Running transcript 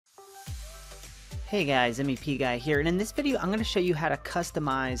Hey guys, MEP Guy here, and in this video I'm going to show you how to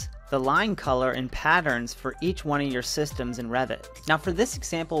customize the line color and patterns for each one of your systems in Revit. Now for this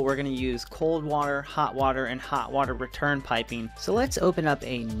example we're going to use cold water, and hot water return piping. So let's open up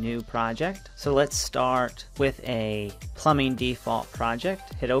a new project. So let's start with a plumbing default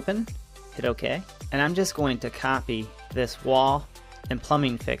project. Hit open, hit OK, and I'm just going to copy this wall and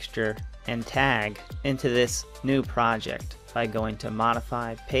plumbing fixture and tag into this new project by going to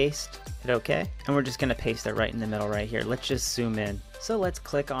modify, paste, hit OK, and we're just going to paste it right in the middle right here. Let's just zoom in. So let's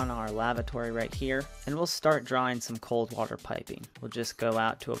click on our lavatory right here and we'll start drawing some cold water piping. We'll just go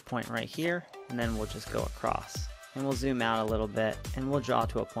out to a point right here and then we'll just go across. And we'll zoom out a little bit and we'll draw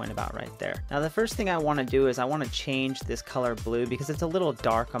to a point about right there. Now the first thing I want to do is I want to change this color blue because it's a little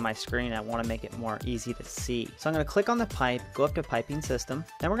dark on my screen. I want to make it more easy to see. So I'm going to click on the pipe, go up to piping system,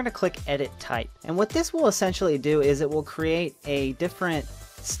 then we're going to click edit type. And what this will essentially do is it will create a different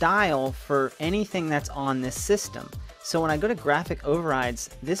style for anything that's on this system. So when I go to graphic overrides,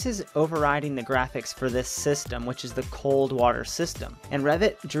 this is overriding the graphics for this system, which is the cold water system. And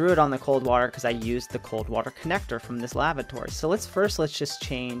Revit drew it on the cold water because I used the cold water connector from this lavatory. So let's just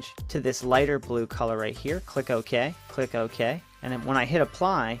change to this lighter blue color right here. Click OK, and then when I hit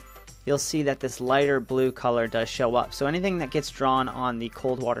apply, you'll see that this lighter blue color does show up. So anything that gets drawn on the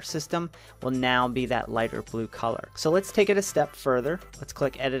cold water system will now be that lighter blue color. So let's take it a step further. Let's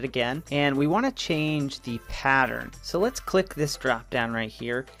click edit again, and we want to change the pattern. So let's click this drop down right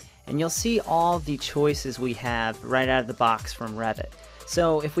here and you'll see all the choices we have right out of the box from Revit.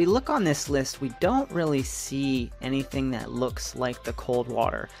 So if we look on this list, we don't really see anything that looks like the cold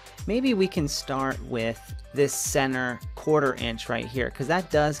water. Maybe we can start with this center 1/4 inch right here because that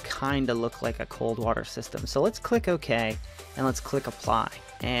does kind of look like a cold water system. So let's click OK and let's click apply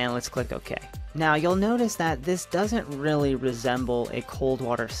and let's click OK. Now you'll notice that this doesn't really resemble a cold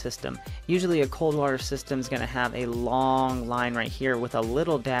water system. Usually a cold water system is going to have a long line right here with a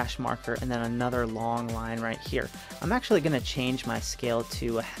little dash marker and then another long line right here. I'm actually going to change my scale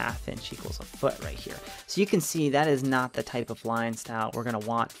to a 1/2 inch equals a foot right here. So you can see that is not the type of line style we're going to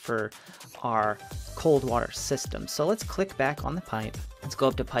want for our cold water system. So let's click back on the pipe. Let's go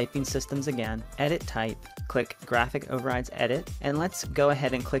up to piping systems again, edit type, click graphic overrides edit, and let's go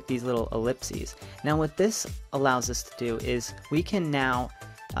ahead and click these little ellipses. Now what this allows us to do is we can now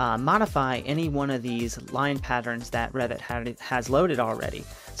modify any one of these line patterns that Revit has loaded already.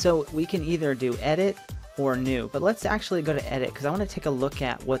 So we can either do edit or new, but let's actually go to edit because I want to take a look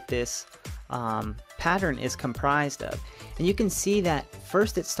at what this pattern is comprised of. And you can see that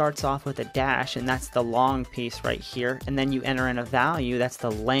first it starts off with a dash, and that's the long piece right here, and then you enter in a value, that's the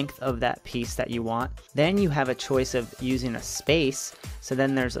length of that piece that you want. Then you have a choice of using a space, so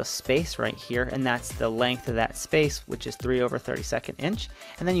then there's a space right here, and that's the length of that space, which is 3/32 inch,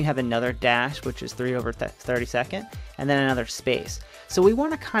 and then you have another dash, which is 3/32, and then another space. So we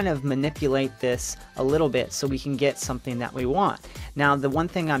want to kind of manipulate this a little bit so we can get something that we want. Now the one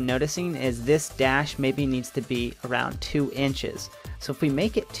thing I'm noticing is this dash maybe needs to be around 2 inches. So if we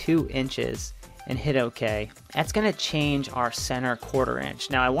make it 2 inches and hit OK, that's going to change our center 1/4 inch.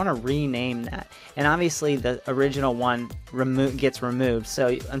 Now I want to rename that, and obviously the original one gets removed,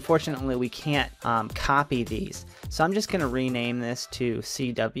 so unfortunately we can't copy these. So I'm just going to rename this to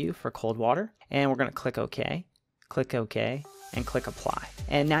CW for cold water, and we're going to click OK, and click apply.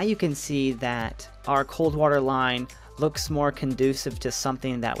 And now you can see that our cold water line looks more conducive to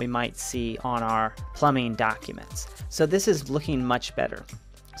something that we might see on our plumbing documents. So this is looking much better.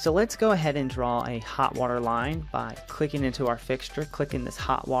 So let's go ahead and draw a hot water line by clicking into our fixture, clicking this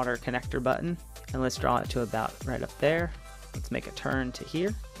hot water connector button, and let's draw it to about right up there. Let's make a turn to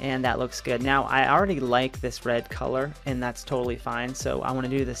here, and that looks good. Now I already like this red color, and that's totally fine, so I want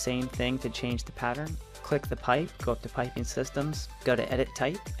to do the same thing to change the pattern. Click the pipe, go up to piping systems, go to edit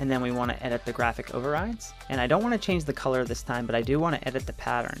type, and then we want to edit the graphic overrides. And I don't want to change the color this time, but I do want to edit the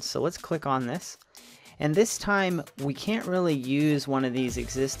pattern. So let's click on this. And this time we can't really use one of these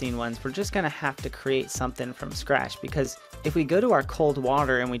existing ones. We're just going to have to create something from scratch, because if we go to our cold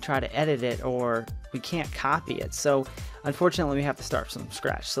water and we try to edit it, or we can't copy it. So unfortunately we have to start from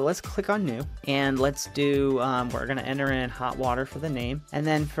scratch. So let's click on new, and let's do, we're going to enter in hot water for the name. And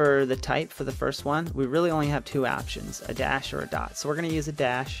then for the type for the first one, we really only have 2 options, a dash or a dot. So we're going to use a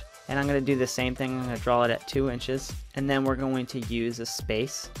dash. And I'm going to do the same thing. I'm going to draw it at 2 inches, and then we're going to use a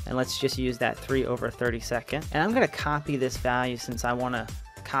space, and let's just use that 3/32. And I'm going to copy this value since I want to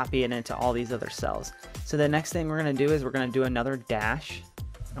copy it into all these other cells. So the next thing we're going to do is we're going to do another dash,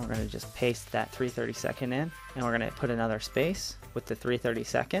 and we're going to just paste that 3/32 in, and we're going to put another space with the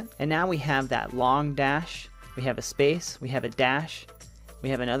 3/32. And now we have that long dash, we have a space, we have a dash, we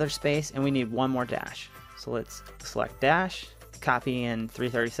have another space, and we need one more dash. So let's select dash, copy in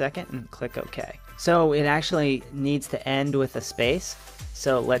 3/32 and click OK. So it actually needs to end with a space.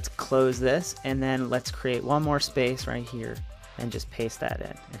 So let's close this, and then let's create one more space right here and just paste that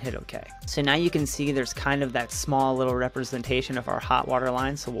in and hit OK. So now you can see there's kind of that small little representation of our hot water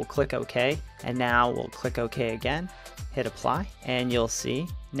line. So we'll click OK, and now we'll click OK again, hit apply, and you'll see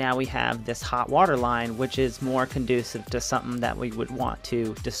now we have this hot water line, which is more conducive to something that we would want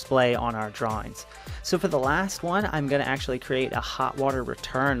to display on our drawings. So for the last one, I'm going to actually create a hot water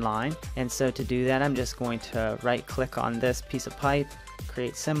return line. And so to do that, I'm just going to right click on this piece of pipe,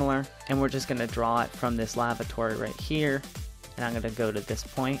 create similar, and we're just going to draw it from this lavatory right here. And I'm going to go to this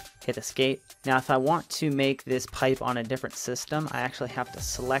point, hit escape. Now if I want to make this pipe on a different system, I actually have to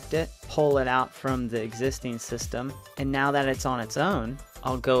select it, pull it out from the existing system, and now that it's on its own,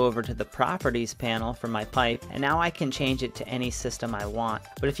 I'll go over to the properties panel for my pipe, and now I can change it to any system I want.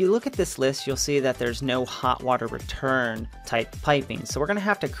 But if you look at this list, you'll see that there's no hot water return type piping, so we're going to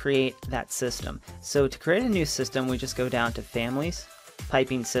have to create that system. So to create a new system, we just go down to families,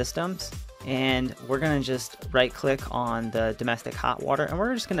 piping systems, and we're going to just right click on the domestic hot water, and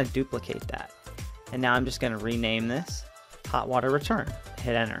we're just going to duplicate that. And now I'm just going to rename this hot water return,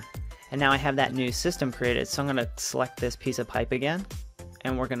 hit enter. And now I have that new system created, so I'm going to select this piece of pipe again,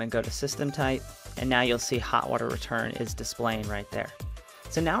 and we're going to go to system type, and now you'll see hot water return is displaying right there.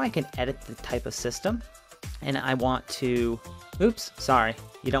 So now I can edit the type of system, and I want to, oops, sorry,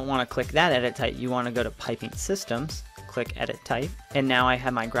 you don't want to click that edit type, you want to go to piping systems, click edit type, and now I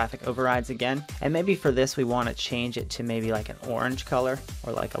have my graphic overrides again. And maybe for this we want to change it to maybe like an orange color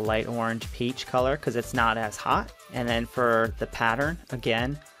or like a light orange peach color because it's not as hot. And then for the pattern,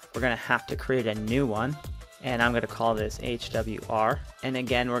 again, we're going to have to create a new one, and I'm going to call this HWR. And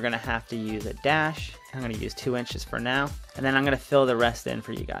again, we're going to have to use a dash. I'm going to use 2 inches for now, and then I'm going to fill the rest in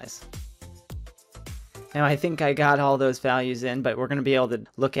for you guys. Now I think I got all those values in, but we're going to be able to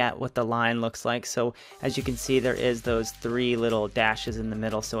look at what the line looks like. So as you can see, there is those 3 little dashes in the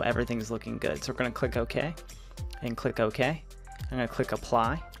middle, so everything's looking good. So we're going to click OK and click OK. I'm going to click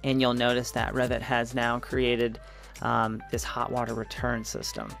apply, and you'll notice that Revit has now created this hot water return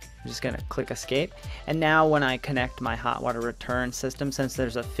system. I'm just going to click escape, and now when I connect my hot water return system, since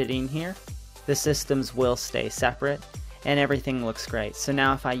there's a fitting here, the systems will stay separate and everything looks great. So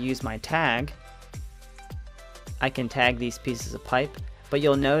now if I use my tag, I can tag these pieces of pipe, but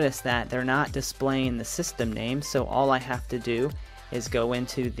you'll notice that they're not displaying the system name, so all I have to do is go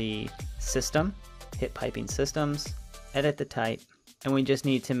into the system, hit piping systems, edit the type, and we just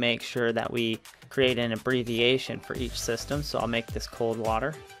need to make sure that we create an abbreviation for each system. So I'll make this cold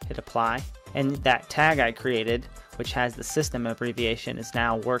water, hit apply, and that tag I created, which has the system abbreviation, is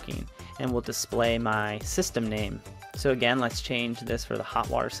now working and will display my system name. So again, let's change this for the hot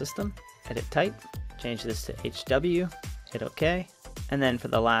water system, edit type, change this to HW, hit OK, and then for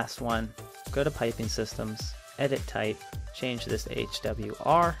the last one, go to piping systems, edit type, change this to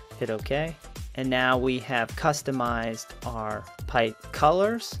HWR, hit OK, and now we have customized our pipe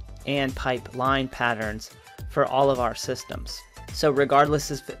colors and pipe line patterns for all of our systems. So regardless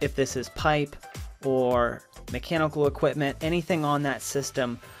if this is pipe or mechanical equipment, anything on that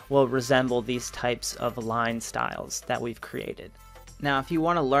system will resemble these types of line styles that we've created. Now, if you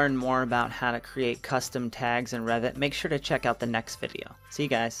want to learn more about how to create custom tags in Revit, make sure to check out the next video. See you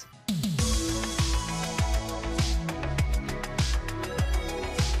guys.